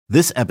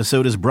This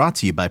episode is brought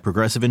to you by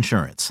Progressive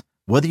Insurance.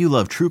 Whether you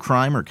love true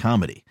crime or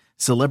comedy,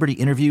 celebrity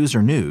interviews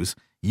or news,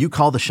 you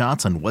call the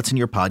shots on what's in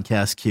your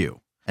podcast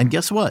queue. And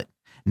guess what?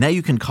 Now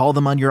you can call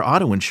them on your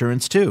auto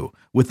insurance too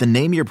with the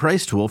Name Your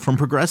Price tool from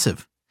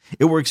Progressive.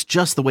 It works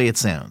just the way it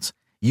sounds.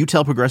 You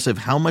tell Progressive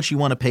how much you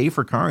want to pay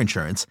for car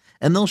insurance,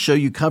 and they'll show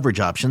you coverage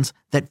options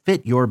that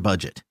fit your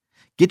budget.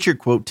 Get your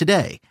quote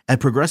today at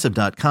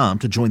Progressive.com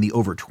to join the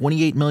over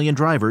 28 million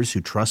drivers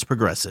who trust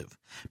Progressive.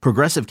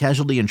 Progressive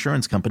Casualty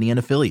Insurance Company and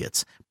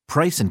Affiliates.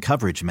 Price and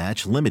coverage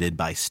match limited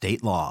by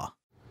state law.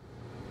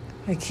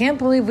 I can't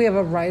believe we have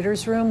a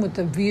writer's room with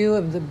the view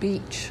of the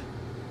beach.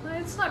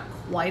 It's not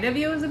quite a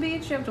view of the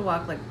beach. You have to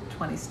walk like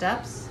 20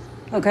 steps.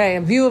 Okay,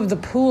 a view of the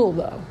pool,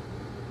 though.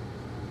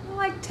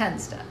 Like 10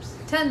 steps.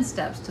 10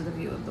 steps to the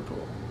view of the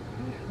pool.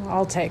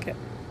 I'll take it.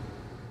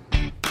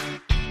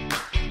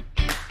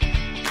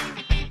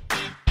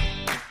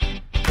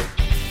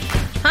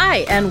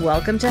 Hi, and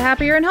welcome to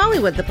Happier in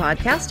Hollywood, the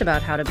podcast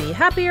about how to be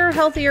happier,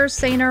 healthier,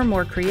 saner,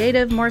 more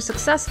creative, more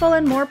successful,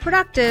 and more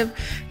productive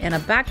in a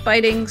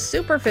backbiting,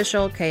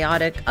 superficial,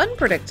 chaotic,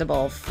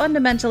 unpredictable,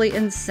 fundamentally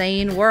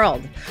insane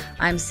world.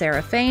 I'm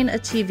Sarah Fain, a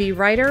TV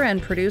writer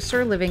and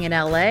producer living in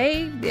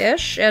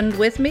LA-ish, and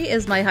with me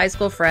is my high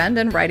school friend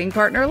and writing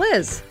partner,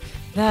 Liz.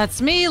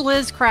 That's me,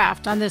 Liz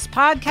Craft. On this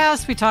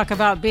podcast, we talk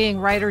about being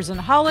writers in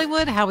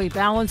Hollywood, how we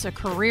balance a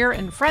career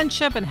and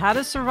friendship, and how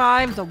to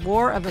survive the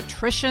war of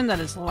attrition that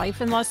is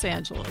life in Los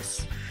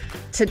Angeles.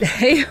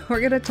 Today,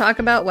 we're going to talk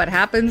about what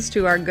happens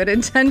to our good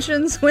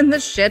intentions when the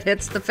shit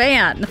hits the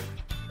fan.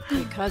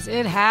 Because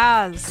it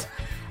has.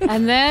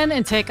 And then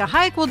in Take a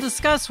Hike, we'll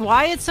discuss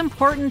why it's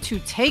important to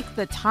take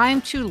the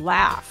time to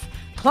laugh.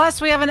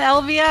 Plus, we have an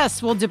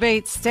LVS. We'll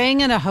debate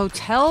staying in a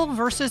hotel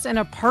versus an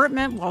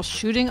apartment while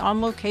shooting on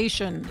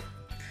location.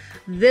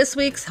 This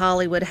week's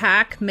Hollywood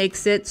hack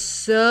makes it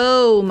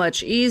so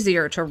much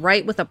easier to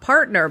write with a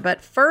partner,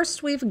 but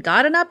first we've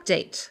got an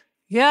update.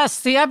 Yes,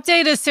 the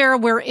update is, Sarah,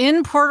 we're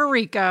in Puerto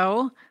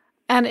Rico,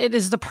 and it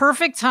is the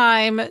perfect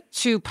time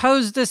to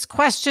pose this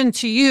question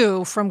to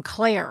you from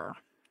Claire.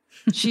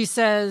 She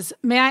says,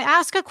 may I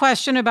ask a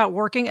question about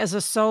working as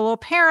a solo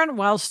parent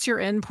whilst you're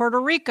in Puerto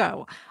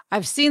Rico?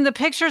 I've seen the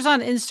pictures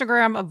on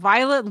Instagram of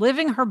Violet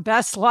living her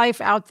best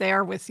life out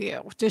there with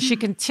you. Does she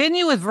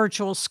continue with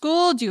virtual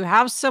school? Do you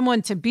have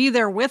someone to be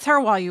there with her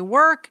while you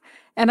work?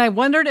 And I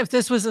wondered if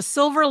this was a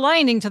silver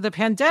lining to the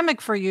pandemic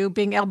for you,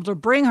 being able to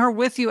bring her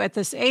with you at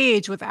this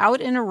age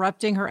without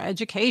interrupting her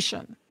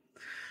education.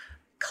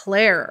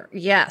 Claire,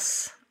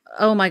 yes.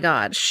 Oh my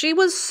God. She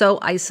was so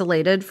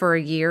isolated for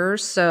a year.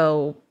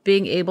 So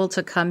being able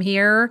to come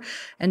here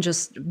and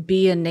just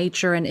be in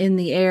nature and in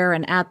the air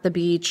and at the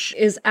beach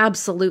is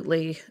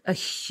absolutely a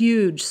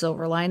huge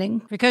silver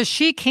lining. Because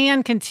she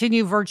can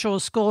continue virtual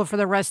school for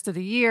the rest of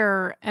the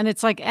year. And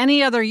it's like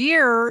any other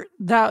year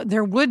that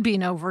there would be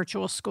no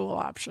virtual school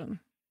option.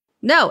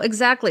 No,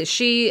 exactly.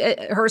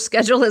 Her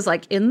schedule is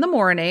like in the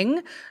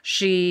morning.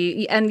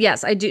 And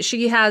yes, I do.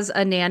 She has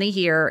a nanny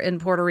here in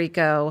Puerto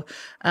Rico.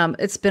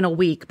 It's been a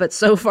week, but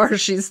so far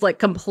she's like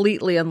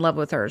completely in love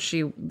with her.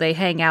 They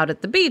hang out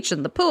at the beach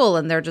and the pool,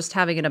 and they're just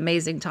having an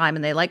amazing time.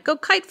 And they like go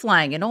kite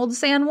flying in Old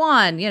San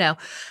Juan, you know.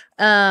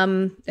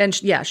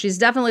 She's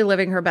definitely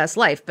living her best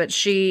life. But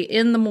she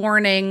in the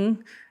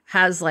morning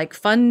has like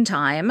fun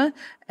time,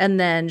 and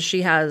then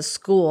she has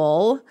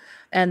school.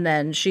 And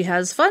then she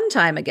has fun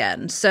time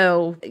again.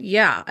 So,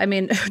 yeah, I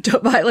mean,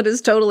 Violet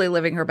is totally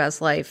living her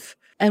best life.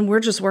 And we're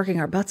just working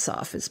our butts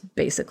off is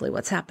basically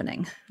what's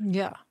happening.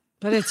 Yeah.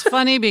 But it's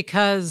funny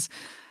because,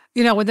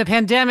 you know, when the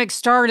pandemic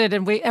started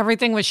and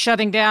everything was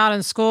shutting down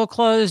and school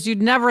closed,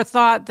 you'd never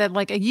thought that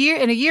like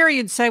in a year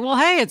you'd say, well,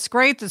 hey, it's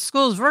great that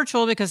school's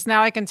virtual because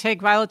now I can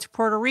take Violet to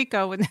Puerto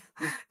Rico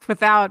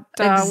without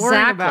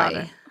worrying about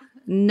it.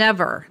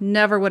 Never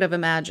would have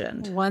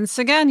imagined. Once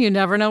again, you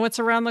never know what's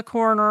around the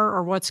corner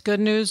or what's good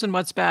news and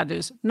what's bad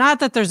news. Not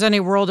that there's any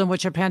world in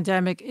which a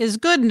pandemic is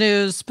good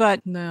news,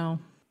 but no,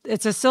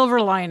 it's a silver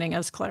lining,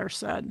 as Claire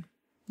said.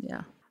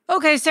 Yeah.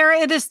 Okay, Sarah,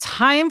 it is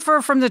time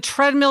for From the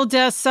Treadmill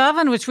Desk of,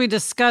 in which we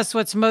discuss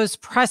what's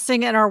most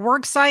pressing in our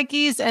work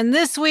psyches. And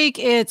this week,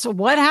 it's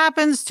what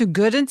happens to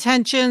good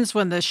intentions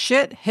when the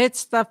shit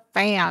hits the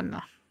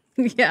fan.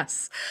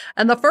 Yes.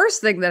 And the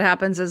first thing that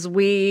happens is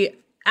we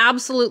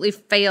absolutely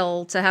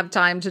fail to have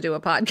time to do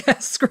a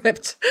podcast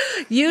script.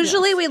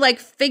 Usually we like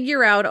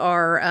figure out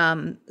our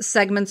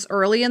segments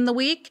early in the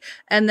week,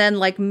 and then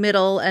like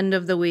end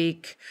of the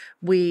week,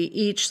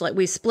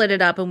 we split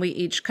it up and we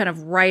each kind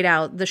of write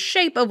out the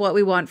shape of what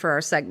we want for our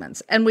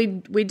segments. And we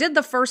did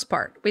the first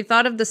part. We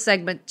thought of the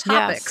segment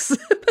topics.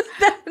 Yes. But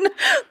then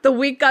the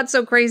week got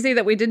so crazy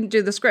that we didn't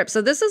do the script.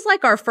 So this is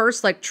like our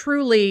first like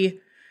truly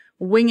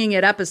winging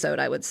it episode,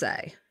 I would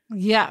say.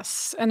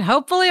 Yes. And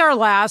hopefully our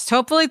last.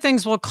 Hopefully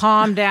things will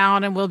calm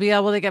down and we'll be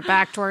able to get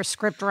back to our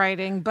script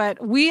writing.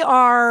 But we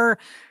are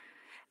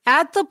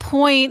at the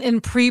point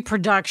in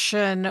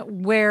pre-production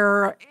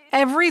where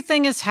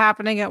everything is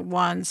happening at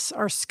once.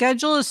 Our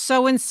schedule is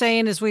so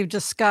insane, as we've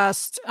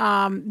discussed,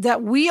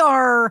 that we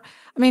are,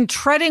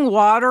 treading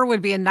water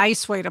would be a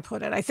nice way to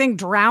put it. I think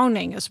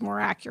drowning is more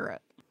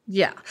accurate.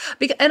 Yeah.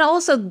 And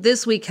also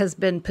this week has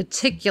been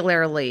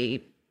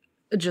particularly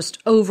just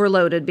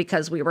overloaded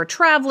because we were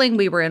traveling.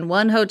 We were in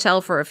one hotel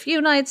for a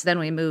few nights. Then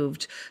we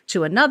moved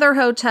to another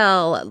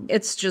hotel.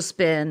 It's just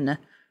been...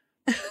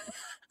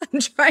 I'm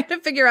trying to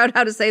figure out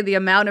how to say the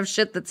amount of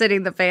shit that's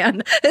hitting the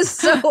fan is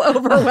so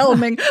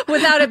overwhelming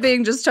without it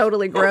being just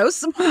totally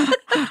gross.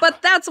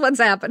 But that's what's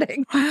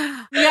happening.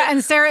 Yeah.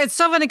 And Sarah, it's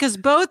so funny because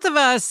both of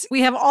us, we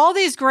have all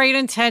these great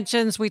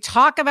intentions. We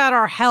talk about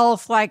our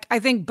health. Like, I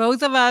think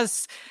both of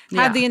us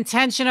had the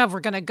intention of, we're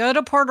going to go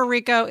to Puerto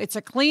Rico. It's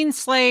a clean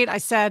slate. I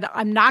said,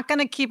 I'm not going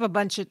to keep a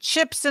bunch of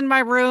chips in my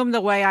room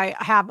the way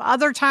I have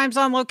other times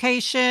on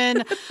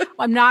location.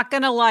 I'm not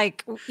going to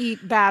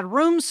eat bad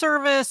room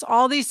service,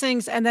 all these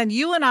things. And then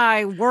you and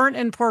I weren't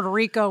in Puerto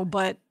Rico,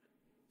 but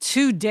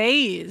 2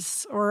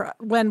 days, or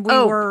when we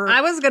were...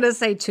 I was going to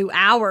say 2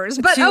 hours,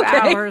 but 2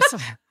 hours.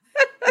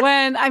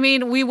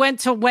 We went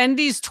to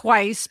Wendy's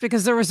twice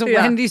because there was a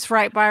Wendy's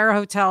right by our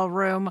hotel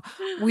room.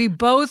 We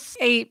both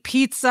ate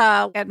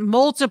pizza at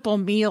multiple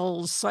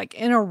meals,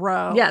 in a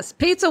row. Yes,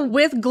 pizza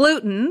with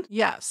gluten.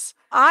 Yes.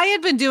 I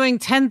had been doing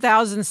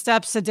 10,000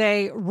 steps a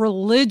day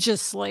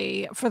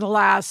religiously for the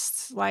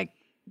last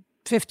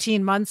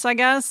 15 months, I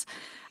guess.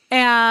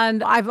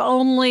 And I've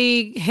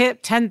only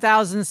hit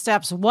 10,000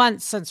 steps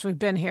once since we've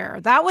been here.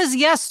 That was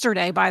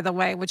yesterday, by the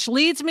way, which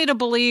leads me to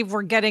believe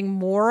we're getting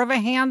more of a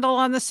handle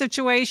on the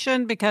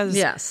situation because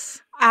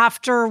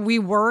after we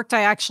worked,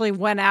 I actually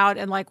went out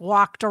and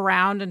walked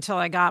around until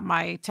I got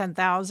my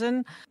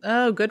 10,000.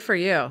 Oh, good for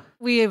you.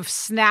 We've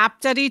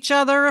snapped at each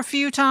other a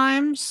few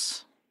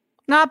times.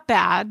 Not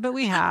bad, but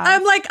we have.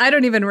 I'm I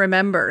don't even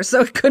remember,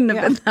 so it couldn't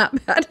have been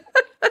that bad.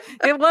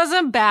 It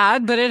wasn't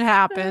bad, but it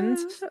happened.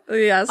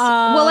 Yes.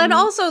 Well, and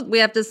also we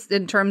have to,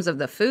 in terms of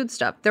the food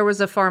stuff, there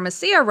was a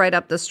Pharmacia right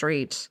up the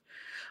street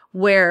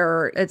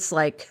where it's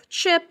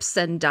chips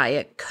and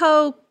Diet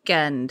Coke.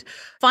 And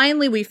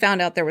finally, we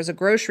found out there was a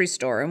grocery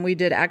store and we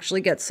did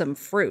actually get some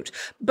fruit.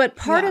 But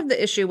part of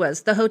the issue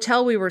was the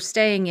hotel we were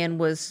staying in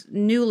was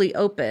newly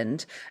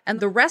opened and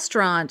the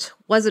restaurant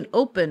wasn't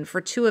open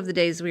for 2 of the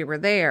days we were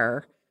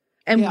there.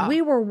 And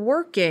we were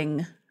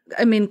working,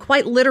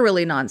 quite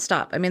literally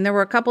nonstop. There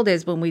were a couple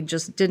days when we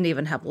just didn't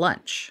even have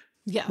lunch.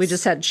 Yes. We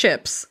just had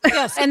chips.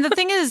 Yes. And the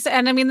thing is,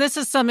 this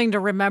is something to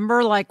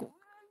remember,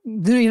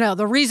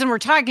 the reason we're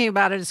talking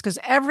about it is because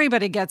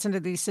everybody gets into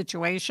these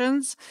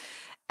situations.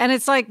 And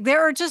it's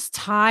there are just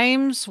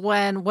times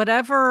when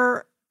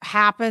whatever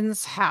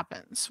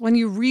happens. When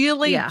you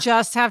really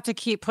just have to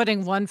keep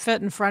putting one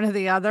foot in front of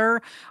the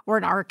other, or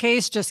in our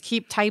case, just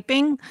keep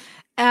typing.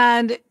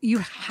 And you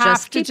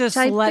have to just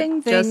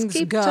let things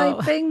go.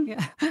 Typing.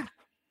 Yeah.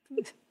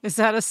 Is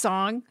that a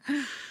song?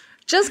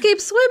 Just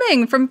keep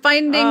swimming from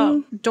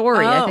Finding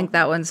Dory. I think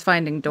that one's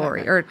Finding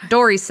Dory, or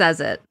Dory says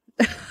it.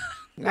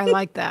 I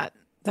like that.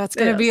 That's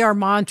going to be our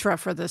mantra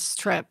for this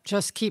trip.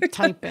 Just keep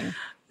typing.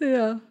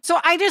 Yeah. So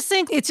I just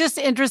think it's just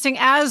interesting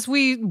as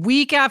we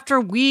week after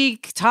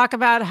week talk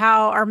about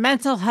how our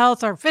mental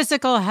health, our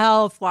physical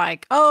health,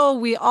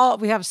 we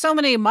have so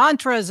many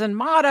mantras and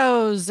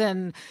mottos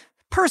and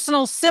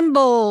personal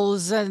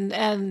symbols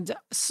and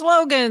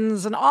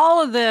slogans and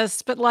all of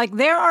this. But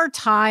there are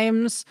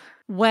times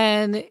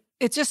when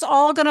it's just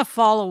all going to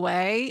fall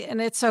away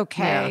and it's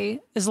okay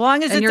as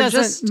long as it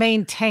doesn't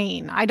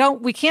maintain.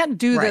 We can't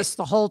do this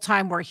the whole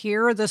time we're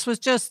here. This was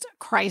just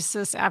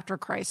crisis after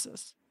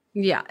crisis.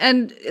 Yeah.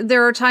 And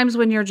there are times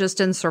when you're just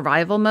in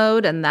survival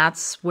mode, and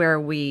that's where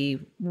we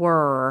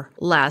were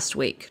last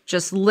week.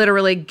 Just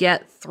literally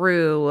get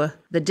through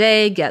the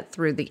day, get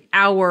through the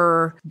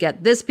hour,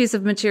 get this piece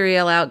of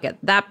material out, get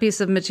that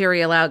piece of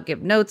material out,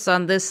 give notes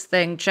on this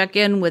thing, check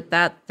in with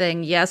that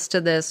thing, yes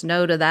to this,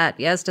 no to that,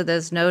 yes to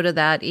this, no to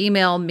that,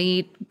 email,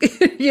 meet,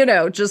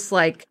 just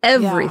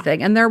everything.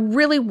 Yeah. And there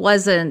really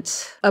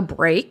wasn't a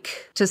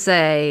break to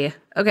say,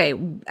 okay,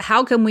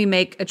 how can we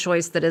make a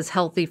choice that is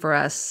healthy for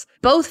us,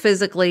 both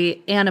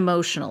physically and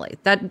emotionally?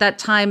 That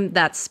time,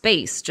 that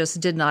space just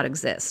did not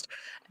exist.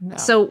 No.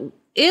 So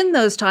in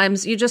those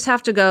times, you just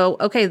have to go,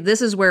 okay,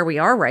 this is where we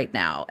are right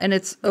now, and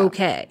it's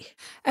okay.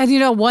 And,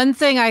 one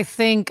thing I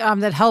think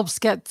that helps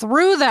get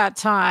through that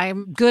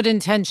time, good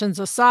intentions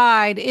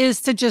aside,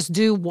 is to just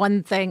do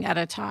one thing at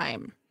a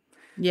time.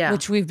 Yeah.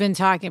 Which we've been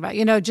talking about.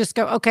 Just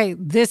go, okay,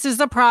 this is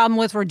the problem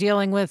we're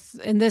dealing with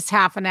in this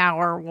half an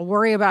hour. We'll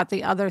worry about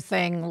the other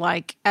thing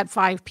at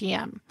 5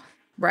 p.m.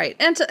 Right.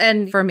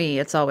 And for me,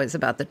 it's always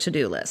about the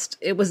to-do list.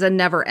 It was a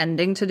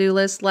never-ending to-do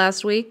list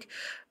last week,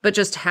 but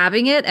just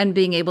having it and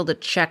being able to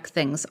check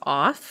things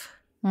off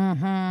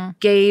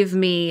gave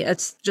me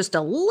just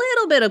a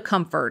little bit of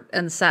comfort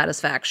and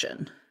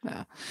satisfaction.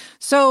 Yeah.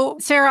 So,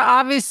 Sarah,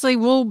 obviously,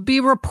 we'll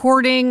be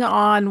reporting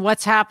on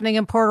what's happening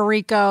in Puerto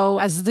Rico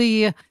as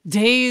the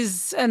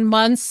days and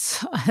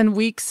months and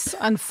weeks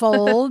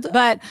unfold.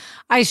 But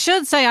I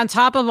should say, on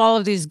top of all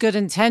of these good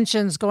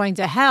intentions going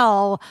to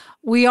hell,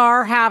 we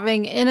are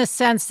having, in a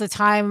sense, the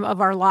time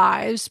of our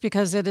lives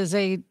because it is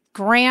a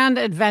grand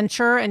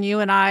adventure, and you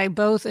and I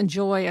both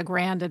enjoy a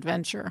grand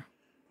adventure.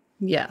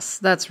 Yes,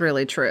 that's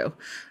really true.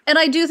 And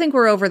I do think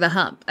we're over the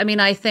hump. I mean,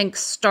 I think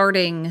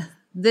starting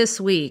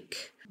this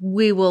week,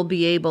 we will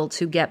be able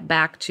to get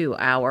back to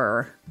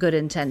our good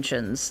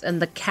intentions, and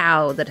the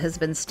cow that has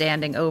been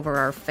standing over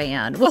our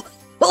fan will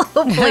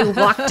hopefully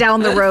walk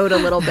down the road a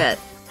little bit.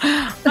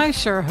 I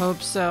sure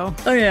hope so.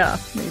 Oh, yeah,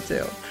 me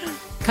too.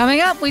 Coming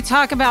up, we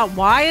talk about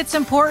why it's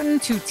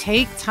important to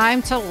take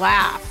time to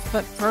laugh.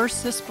 But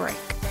first, this break.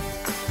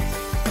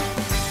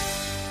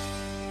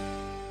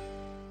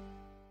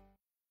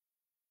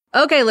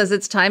 Okay, Liz,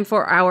 it's time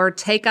for our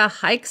Take a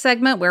Hike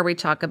segment where we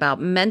talk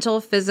about mental,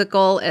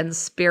 physical, and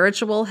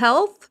spiritual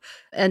health.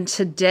 And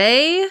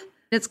today,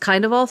 it's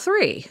kind of all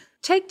three.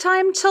 Take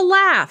time to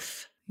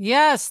laugh.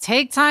 Yes,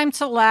 take time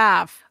to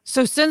laugh.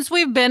 So since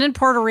we've been in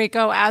Puerto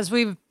Rico, as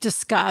we've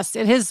discussed,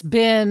 it has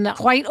been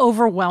quite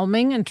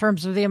overwhelming in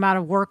terms of the amount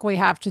of work we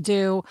have to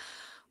do.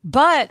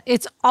 But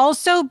it's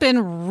also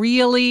been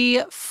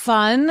really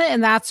fun,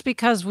 and that's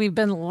because we've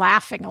been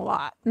laughing a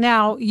lot.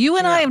 Now, you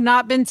and I have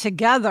not been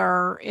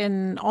together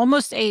in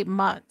almost 8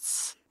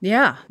 months.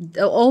 Yeah,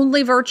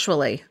 only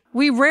virtually.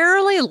 We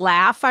rarely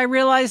laugh, I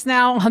realize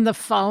now, on the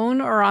phone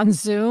or on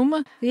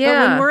Zoom. Yeah.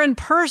 But when we're in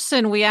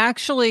person, we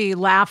actually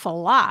laugh a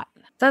lot.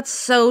 That's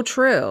so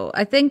true.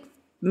 I think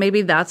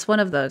maybe that's one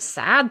of the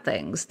sad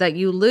things that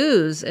you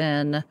lose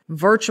in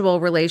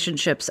virtual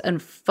relationships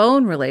and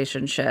phone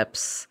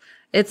relationships.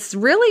 It's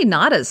really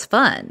not as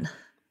fun.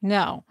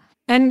 No.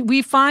 And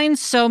we find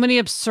so many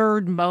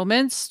absurd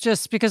moments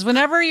just because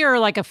whenever you're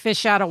like a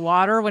fish out of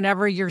water,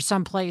 whenever you're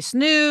someplace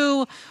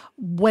new,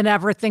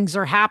 whenever things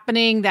are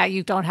happening that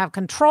you don't have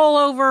control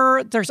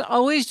over, there's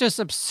always just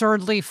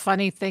absurdly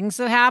funny things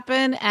that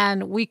happen,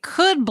 and we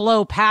could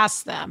blow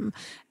past them.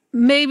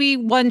 Maybe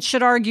one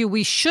should argue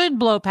we should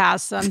blow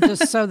past them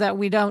just so that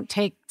we don't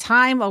take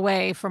time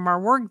away from our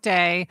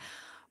workday.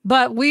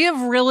 But we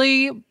have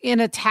really, in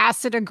a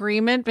tacit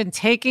agreement, been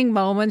taking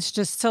moments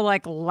just to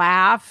like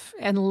laugh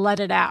and let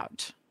it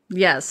out.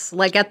 Yes,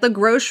 like at the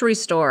grocery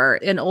store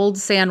in Old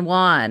San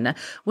Juan.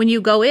 When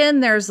you go in,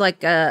 there's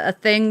like a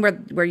thing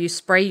where you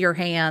spray your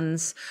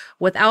hands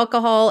with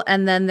alcohol,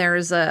 and then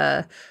there's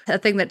a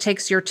thing that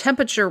takes your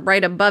temperature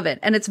right above it.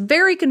 And it's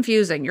very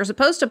confusing. You're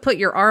supposed to put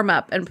your arm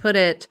up and put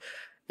it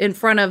in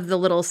front of the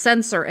little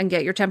sensor and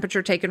get your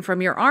temperature taken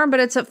from your arm, but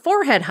it's at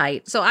forehead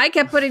height. So I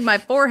kept putting my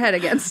forehead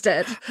against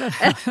it.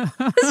 And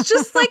it's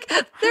just like,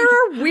 there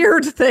are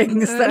weird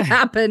things that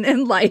happen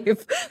in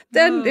life.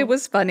 Then it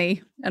was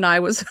funny, and I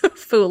was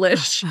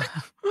foolish.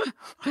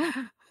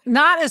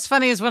 Not as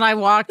funny as when I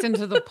walked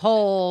into the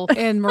pole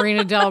in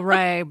Marina del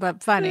Rey,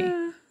 but funny.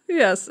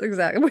 Yes,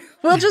 exactly.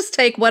 We'll just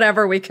take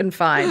whatever we can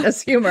find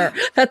as humor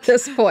at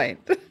this point.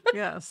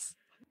 Yes.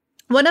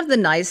 One of the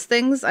nice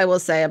things I will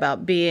say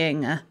about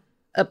being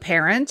a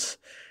parent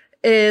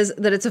is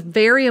that it's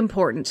very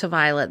important to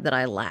Violet that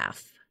I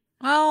laugh.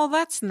 Oh,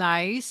 that's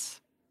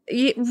nice.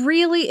 It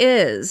really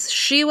is.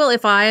 She will,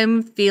 if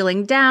I'm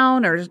feeling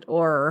down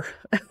or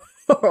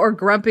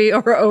grumpy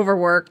or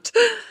overworked,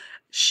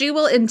 she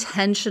will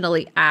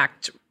intentionally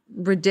act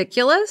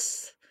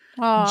ridiculous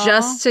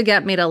just to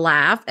get me to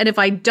laugh. And if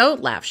I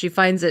don't laugh, she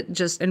finds it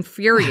just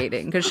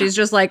infuriating because she's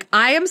just like,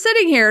 I am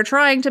sitting here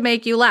trying to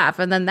make you laugh.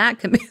 And then that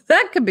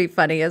can be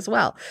funny as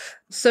well.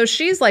 So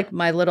she's like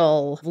my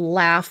little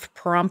laugh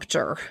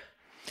prompter.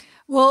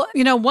 Well,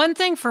 you know, one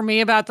thing for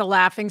me about the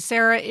laughing,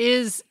 Sarah,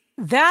 is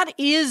that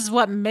is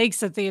what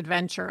makes it the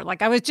adventure.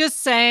 Like I was just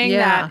saying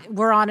that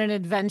we're on an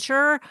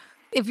adventure.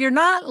 If you're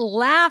not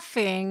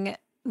laughing,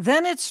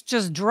 then it's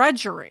just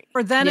drudgery,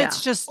 or then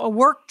it's just a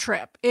work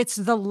trip. It's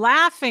the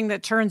laughing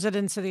that turns it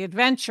into the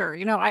adventure.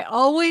 You know, I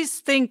always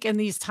think in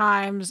these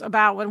times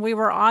about when we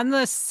were on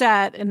the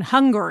set in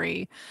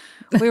Hungary.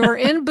 We were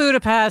in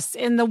Budapest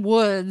in the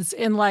woods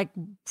in like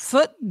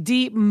foot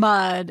deep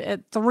mud at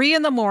 3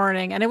 a.m,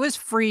 and it was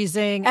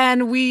freezing.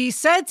 And we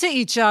said to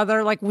each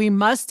other, like, we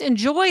must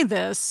enjoy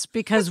this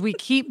because we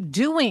keep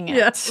doing it.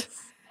 Yes.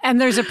 And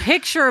there's a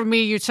picture of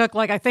me you took,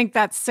 like, I think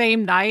that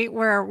same night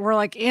where we're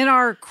like in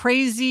our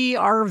crazy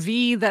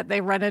RV that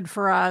they rented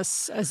for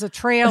us as a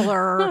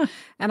trailer.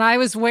 And I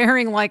was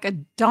wearing like a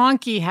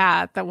donkey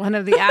hat that one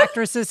of the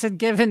actresses had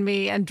given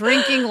me and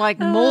drinking like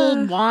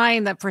mulled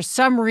wine that for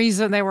some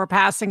reason they were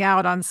passing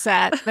out on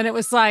set. And it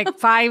was like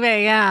 5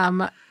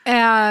 a.m.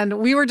 and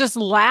we were just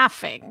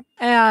laughing.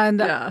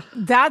 And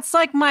that's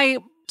like my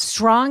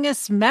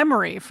strongest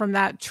memory from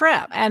that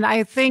trip. And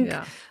I think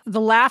the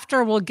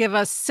laughter will give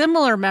us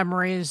similar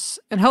memories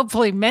and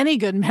hopefully many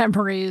good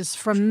memories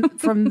from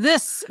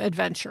this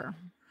adventure.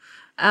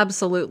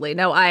 Absolutely.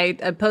 No, I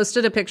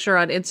posted a picture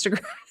on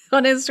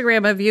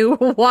Instagram of you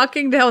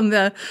walking down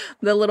the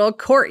little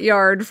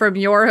courtyard from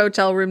your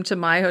hotel room to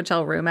my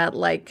hotel room at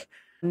like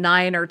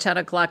 9 or 10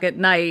 o'clock at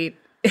night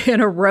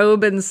in a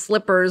robe and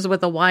slippers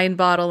with a wine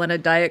bottle and a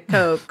Diet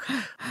Coke,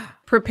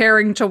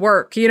 preparing to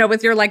work,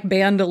 with your like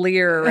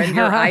bandolier and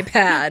your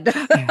iPad.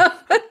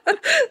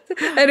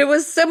 And it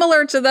was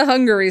similar to the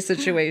Hungary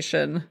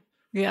situation.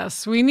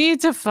 Yes, we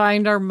need to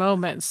find our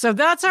moments. So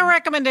that's our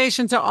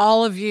recommendation to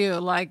all of you.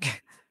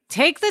 Like,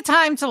 take the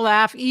time to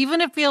laugh,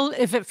 even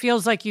if it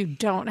feels like you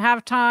don't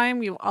have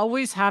time. You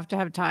always have to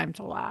have time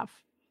to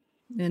laugh.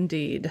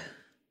 Indeed.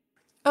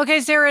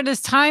 Okay, Sarah, it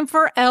is time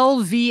for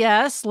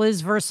LVS,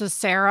 Liz versus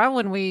Sarah,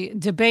 when we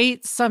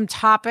debate some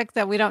topic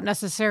that we don't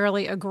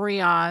necessarily agree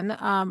on.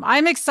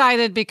 I'm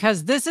excited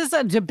because this is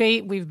a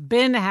debate we've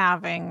been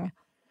having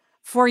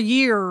for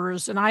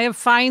years, and I have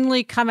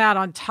finally come out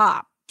on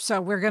top. So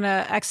we're going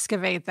to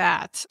excavate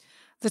that.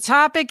 The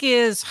topic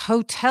is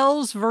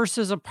hotels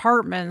versus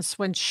apartments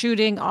when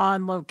shooting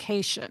on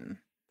location.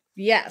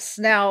 Yes.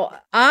 Now,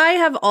 I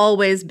have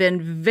always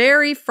been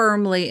very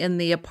firmly in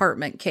the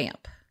apartment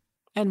camp.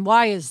 And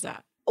why is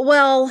that?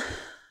 Well,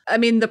 I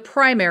mean, the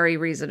primary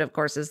reason, of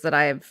course, is that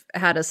I've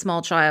had a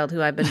small child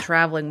who I've been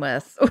traveling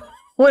with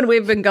when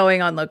we've been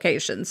going on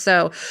location.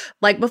 So,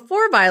 like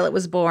before Violet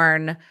was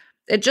born,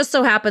 it just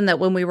so happened that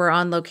when we were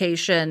on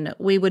location,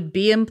 we would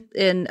be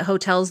in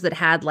hotels that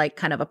had like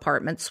kind of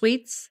apartment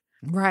suites.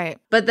 Right.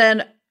 But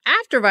then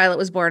after Violet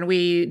was born,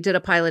 we did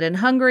a pilot in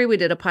Hungary, we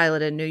did a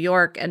pilot in New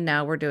York, and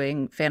now we're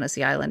doing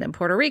Fantasy Island in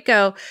Puerto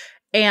Rico.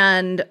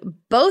 And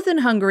both in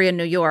Hungary and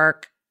New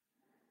York,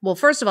 well,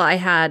 first of all, I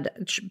had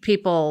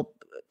people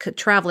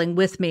traveling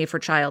with me for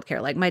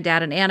childcare. Like my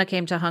dad and Anna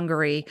came to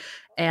Hungary,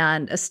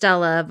 and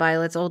Estella,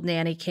 Violet's old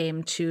nanny,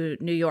 came to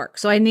New York.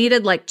 So I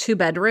needed like 2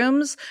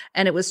 bedrooms,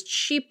 and it was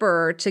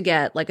cheaper to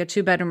get like a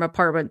 2-bedroom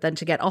apartment than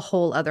to get a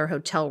whole other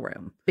hotel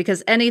room,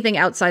 because anything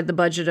outside the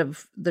budget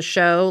of the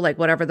show, like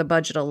whatever the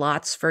budget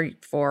allots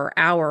for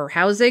our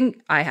housing,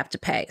 I have to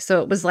pay.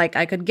 So it was like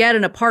I could get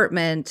an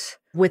apartment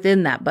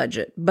within that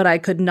budget, but I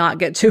could not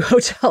get 2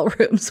 hotel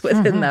rooms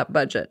within that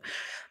budget.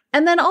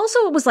 And then also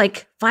it was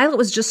like Violet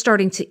was just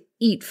starting to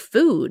eat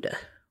food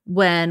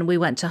when we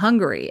went to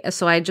Hungary.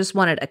 So I just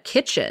wanted a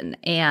kitchen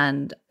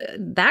and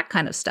that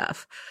kind of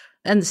stuff.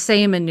 And the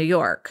same in New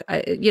York.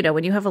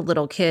 When you have a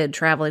little kid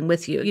traveling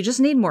with you, you just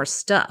need more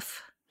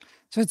stuff.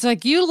 So it's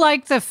like you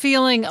like the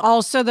feeling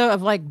also, though,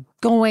 of like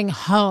going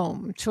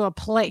home to a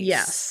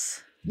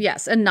place.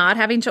 Yes. And not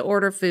having to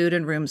order food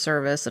and room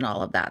service and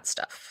all of that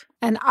stuff.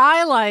 And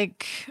I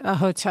like a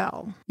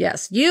hotel.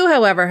 Yes. You,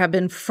 however, have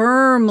been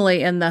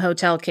firmly in the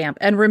hotel camp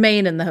and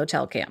remain in the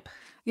hotel camp.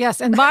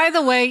 Yes. And by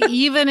the way,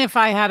 even if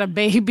I had a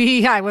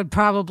baby, I would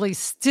probably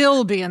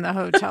still be in the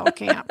hotel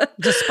camp,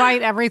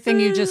 despite everything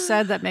you just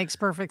said. That makes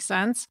perfect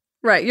sense.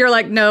 Right. You're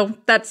like, no,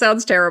 that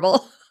sounds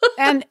terrible.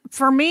 And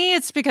for me,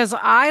 it's because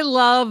I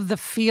love the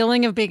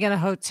feeling of being in a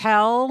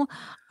hotel.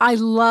 I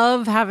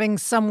love having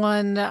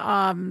someone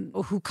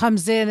who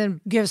comes in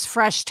and gives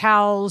fresh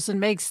towels and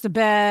makes the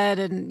bed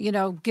and,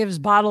 gives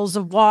bottles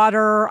of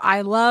water.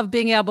 I love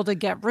being able to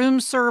get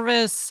room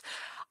service.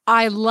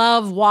 I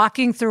love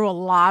walking through a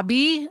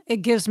lobby. It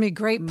gives me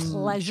great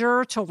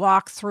pleasure to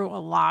walk through a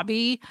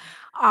lobby.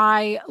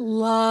 I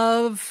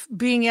love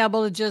being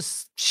able to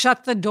just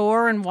shut the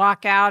door and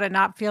walk out and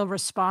not feel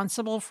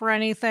responsible for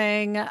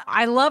anything.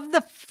 I love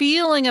the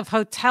feeling of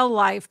hotel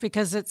life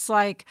because it's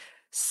like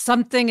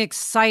something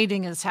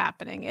exciting is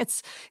happening.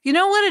 It's, you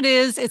know what it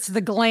is? It's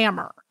the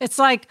glamour. It's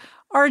like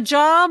our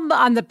job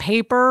on the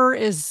paper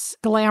is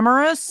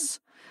glamorous,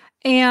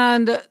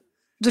 and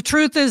the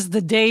truth is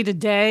the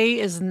day-to-day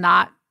is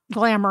not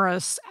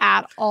glamorous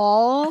at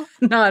all.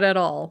 Not at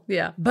all.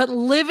 Yeah. But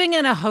living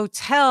in a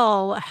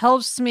hotel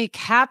helps me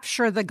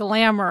capture the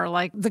glamour.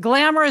 Like the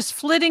glamour is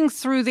flitting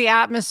through the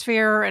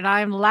atmosphere and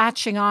I'm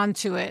latching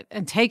onto it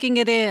and taking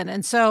it in.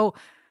 And so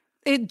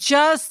it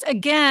just,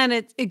 again,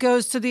 it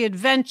goes to the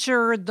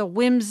adventure, the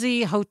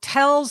whimsy.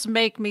 Hotels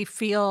make me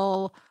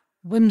feel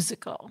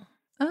whimsical.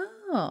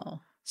 Oh.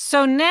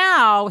 So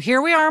now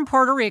here we are in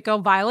Puerto Rico.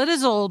 Violet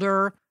is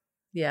older.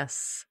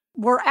 Yes.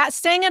 We're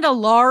staying at a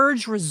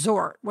large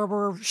resort where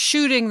we're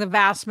shooting the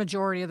vast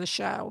majority of the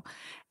show.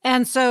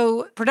 And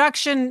so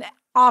production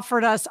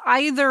offered us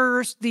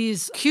either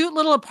these cute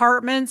little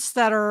apartments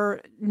that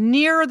are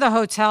near the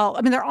hotel.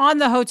 I mean, they're on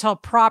the hotel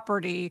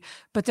property,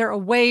 but they're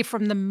away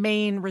from the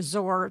main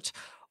resort,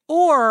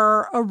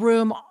 or a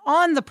room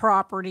on the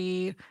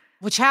property,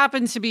 which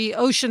happened to be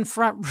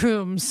oceanfront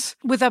rooms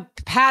with a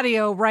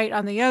patio right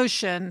on the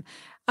ocean.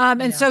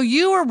 So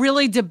you were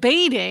really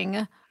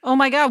debating, oh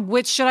my God,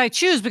 which should I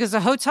choose? Because the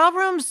hotel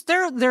rooms,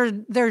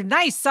 they're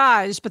nice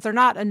size, but they're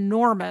not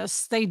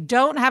enormous. They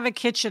don't have a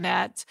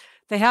kitchenette.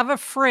 They have a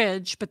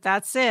fridge, but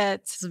that's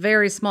it. It's a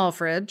very small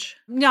fridge.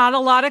 Not a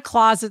lot of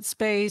closet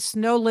space,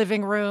 no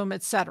living room,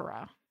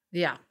 etc.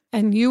 Yeah.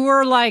 And you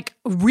were like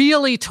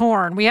really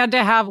torn. We had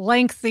to have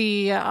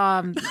lengthy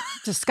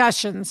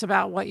discussions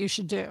about what you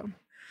should do.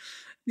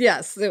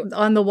 Yes.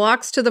 On the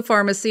walks to the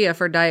pharmacia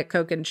for Diet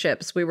Coke and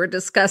chips, we were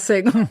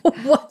discussing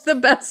what the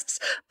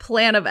best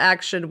plan of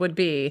action would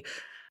be.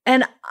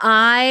 And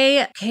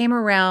I came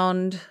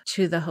around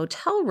to the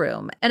hotel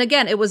room. And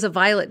again, it was a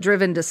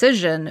Violet-driven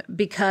decision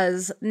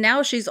because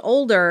now she's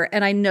older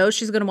and I know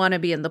she's going to want to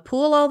be in the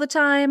pool all the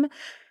time.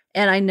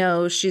 And I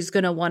know she's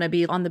going to want to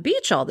be on the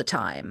beach all the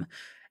time.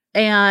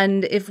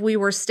 And if we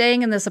were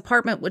staying in this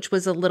apartment, which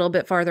was a little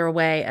bit farther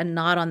away and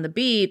not on the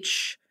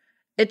beach,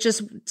 it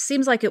just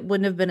seems like it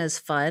wouldn't have been as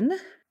fun.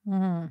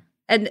 Mm-hmm.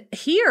 And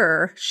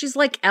here, she's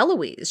like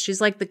Eloise.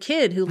 She's like the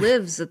kid who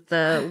lives at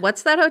the,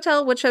 what's that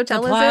hotel? Which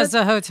hotel is it?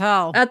 Plaza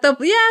Hotel. At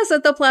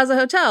the Plaza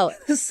Hotel.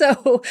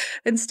 So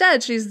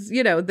instead, she's,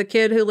 the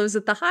kid who lives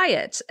at the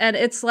Hyatt. And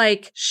it's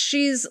like,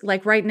 she's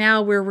like, right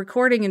now we're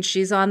recording and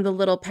she's on the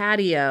little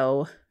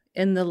patio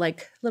in the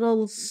like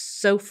little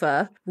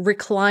sofa,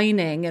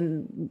 reclining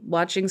and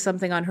watching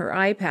something on her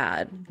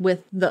iPad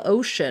with the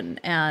ocean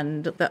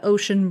and the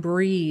ocean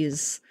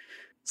breeze.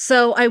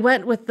 So I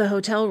went with the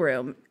hotel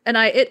room, and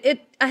I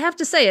have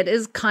to say it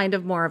is kind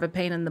of more of a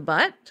pain in the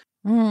butt.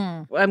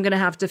 I'm going to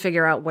have to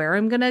figure out where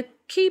I'm going to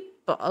keep,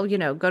 go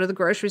to the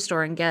grocery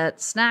store and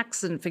get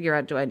snacks and figure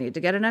out, do I need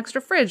to get an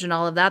extra fridge and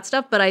all of that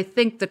stuff? But I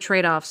think the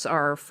trade-offs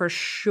are for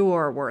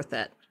sure worth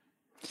it.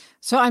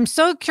 So I'm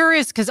so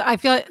curious because I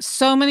feel like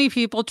so many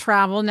people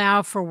travel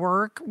now for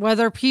work,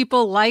 whether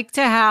people like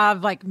to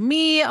have, like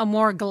me, a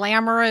more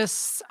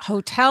glamorous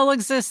hotel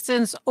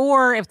existence,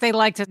 or if they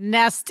like to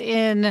nest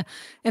in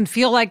and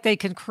feel like they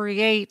can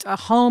create a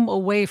home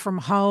away from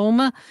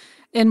home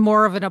in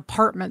more of an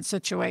apartment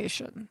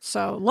situation.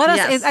 So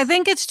Yes. I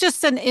think it's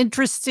just an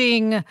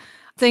interesting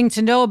thing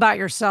to know about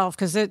yourself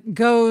because it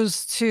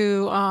goes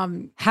to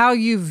how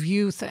you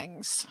view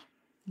things.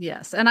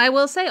 Yes. And I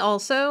will say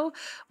also,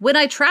 when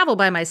I travel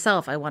by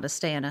myself, I want to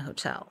stay in a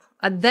hotel.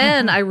 And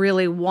then I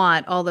really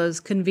want all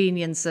those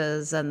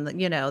conveniences and,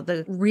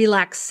 the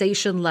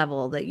relaxation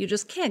level that you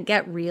just can't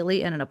get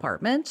really in an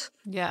apartment.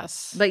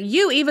 Yes. But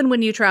you, even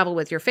when you travel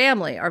with your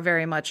family, are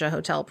very much a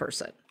hotel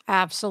person.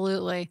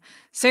 Absolutely.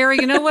 Sarah,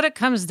 you know what it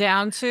comes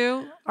down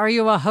to? Are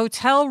you a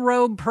hotel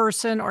robe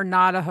person or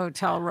not a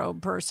hotel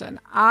robe person?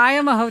 I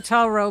am a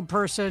hotel robe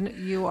person.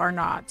 You are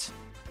not.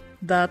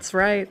 That's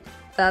right.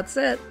 That's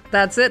it.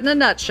 That's it in a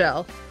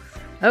nutshell.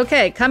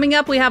 Okay, coming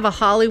up, we have a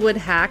Hollywood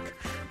hack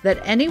that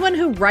anyone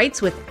who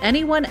writes with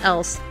anyone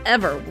else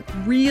ever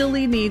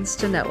really needs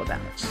to know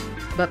about.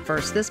 But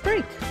first, this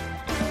break.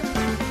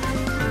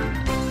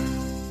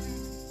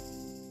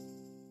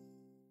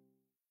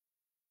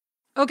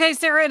 Okay,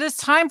 Sarah, it is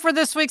time for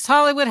this week's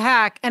Hollywood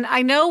hack. And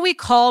I know we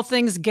call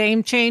things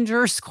game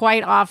changers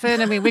quite often.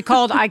 I mean, we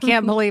called I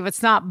Can't Believe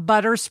It's Not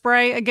Butter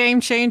Spray a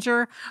game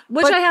changer.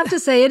 Which I have to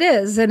say it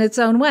is in its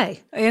own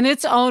way. In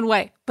its own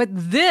way. But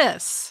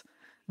this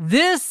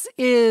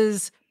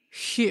is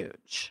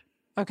huge,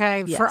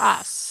 okay, Yes. for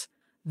us.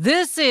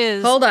 This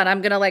is... Hold on,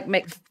 I'm going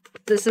to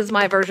this is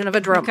my version of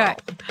a drum roll.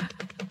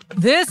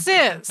 This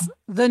is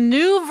the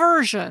new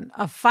version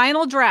of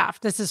Final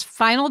Draft. This is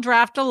Final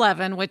Draft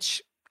 11,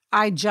 which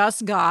I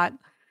just got,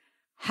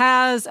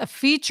 has a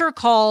feature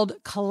called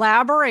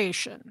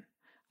collaboration,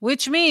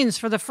 which means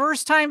for the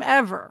first time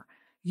ever,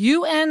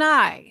 you and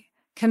I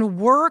can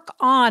work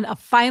on a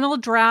final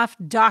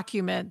draft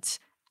document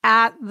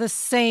at the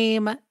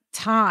same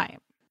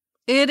time.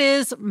 It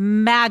is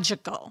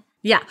magical.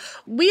 Yeah,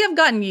 we have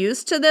gotten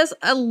used to this.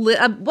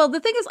 Well, the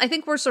thing is, I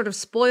think we're sort of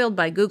spoiled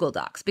by Google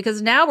Docs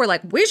because now we're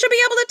like, we should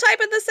be able to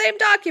type in the same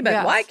document.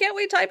 Yes. Why can't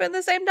we type in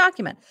the same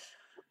document?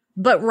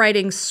 But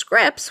writing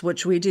scripts,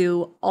 which we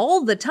do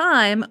all the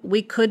time,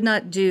 we could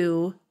not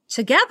do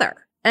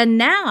together. And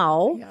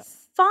now,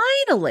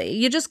 finally,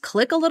 you just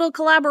click a little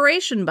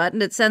collaboration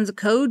button. It sends a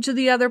code to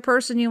the other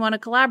person you want to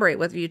collaborate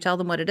with. You tell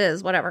them what it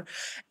is, whatever.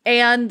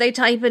 And they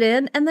type it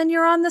in, and then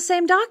you're on the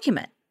same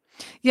document.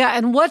 Yeah,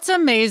 and what's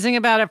amazing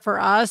about it for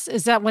us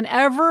is that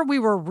whenever we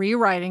were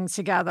rewriting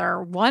together,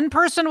 one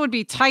person would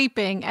be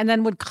typing and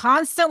then would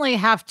constantly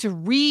have to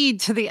read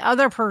to the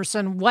other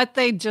person what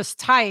they just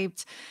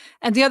typed.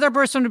 And the other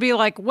person would be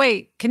like,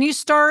 wait, can you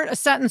start a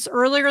sentence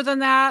earlier than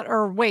that?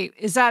 Or wait,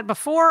 is that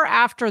before or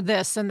after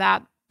this in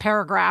that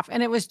paragraph?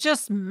 And it was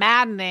just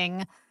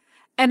maddening.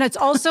 And it's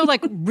also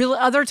like really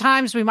other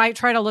times we might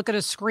try to look at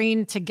a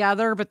screen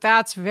together, but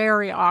that's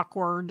very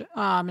awkward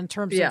in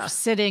terms of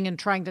sitting and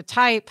trying to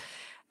type.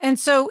 And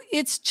so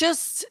it's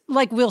just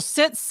like we'll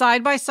sit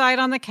side by side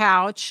on the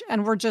couch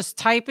and we're just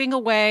typing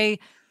away,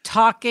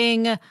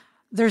 talking.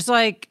 There's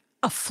like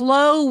a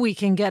flow we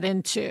can get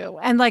into.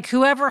 And like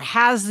whoever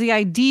has the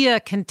idea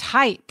can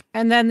type.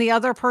 And then the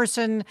other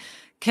person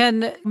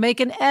can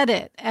make an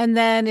edit. And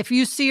then if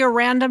you see a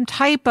random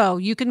typo,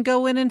 you can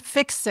go in and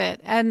fix it.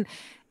 And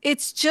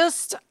it's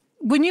just,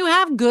 when you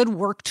have good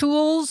work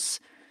tools,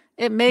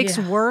 it makes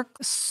work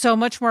so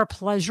much more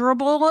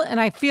pleasurable.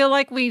 And I feel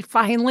like we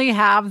finally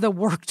have the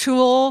work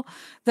tool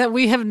that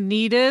we have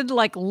needed,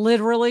 like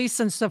literally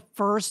since the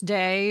first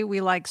day we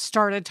like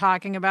started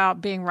talking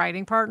about being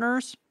writing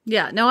partners.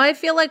 Yeah, no, I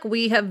feel like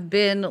we have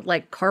been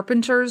like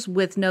carpenters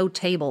with no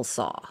table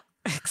saw.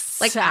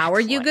 Exactly. Like, how are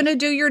you going to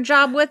do your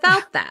job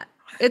without that?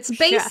 It's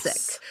basic.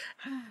 Yes.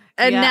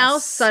 And now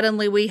Yes.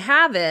 suddenly we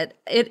have it.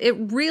 It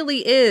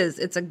really is.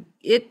 It's a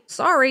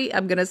sorry,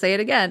 I'm going to say it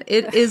again.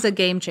 It is a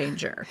game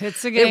changer.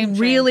 It's a game changer. It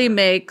really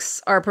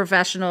makes our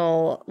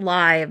professional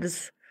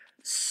lives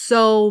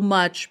so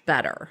much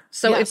better.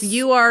 So if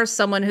you are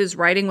someone who's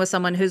writing with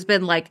someone who's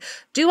been like,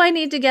 do I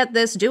need to get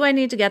this? Do I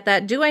need to get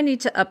that? Do I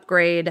need to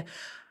upgrade?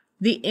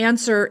 The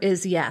answer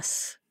is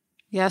yes.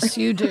 Yes,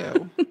 you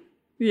do.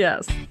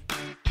 Yes.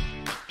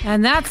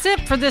 And that's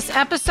it for this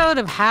episode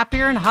of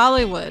Happier in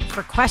Hollywood.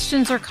 For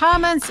questions or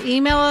comments,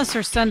 email us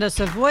or send us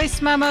a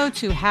voice memo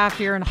to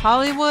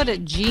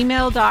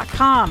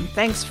happierInhollywood@gmail.com.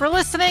 Thanks for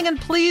listening,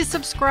 and please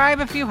subscribe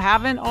if you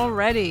haven't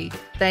already.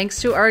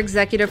 Thanks to our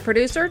executive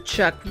producer,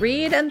 Chuck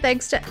Reed, and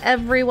thanks to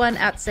everyone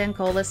at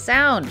Sankola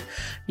Sound.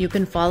 You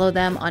can follow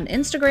them on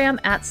Instagram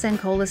at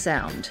Sankola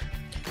Sound.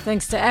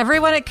 Thanks to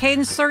everyone at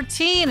Cadence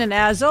 13, and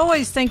as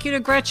always, thank you to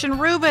Gretchen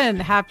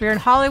Rubin. Happier in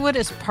Hollywood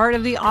is part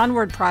of the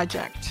Onward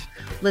Project.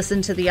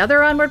 Listen to the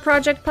other Onward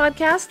Project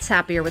podcasts,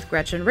 Happier with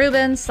Gretchen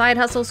Rubin, Side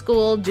Hustle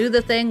School, Do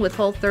the Thing with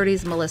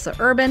Whole30's Melissa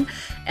Urban,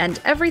 and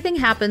Everything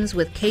Happens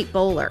with Kate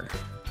Bowler.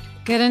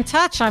 Get in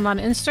touch. I'm on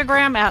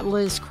Instagram at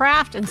Liz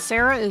Craft, and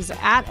Sarah is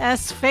at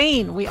S.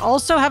 Fain. We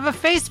also have a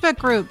Facebook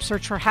group.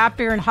 Search for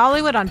Happier in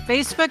Hollywood on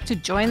Facebook to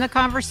join the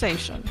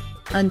conversation.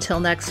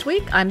 Until next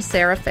week, I'm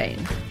Sarah Fain.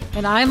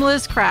 And I'm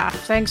Liz Craft.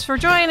 Thanks for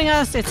joining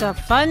us. It's a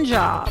fun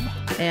job.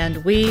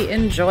 And we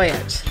enjoy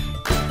it.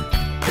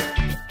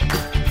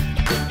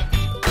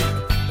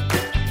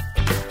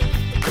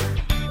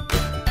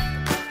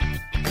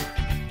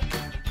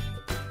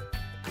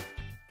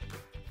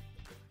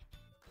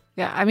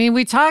 Yeah, I mean,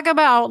 we talk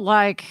about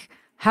like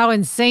how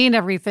insane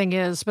everything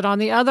is, but on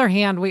the other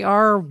hand, we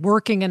are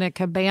working in a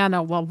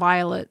cabana while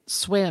Violet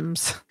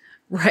swims.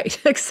 Right,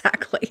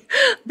 exactly.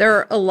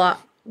 They're a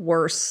lot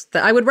worse.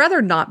 I would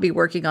rather not be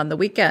working on the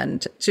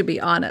weekend, to be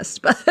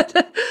honest,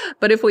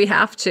 but if we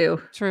have to.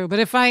 True, but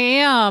if I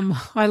am,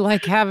 I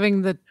like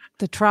having the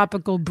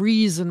tropical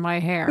breeze in my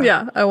hair.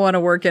 Yeah, I want to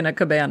work in a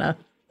cabana.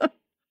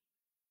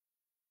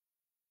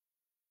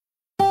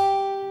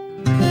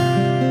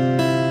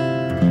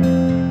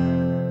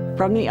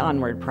 From the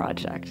Onward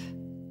Project.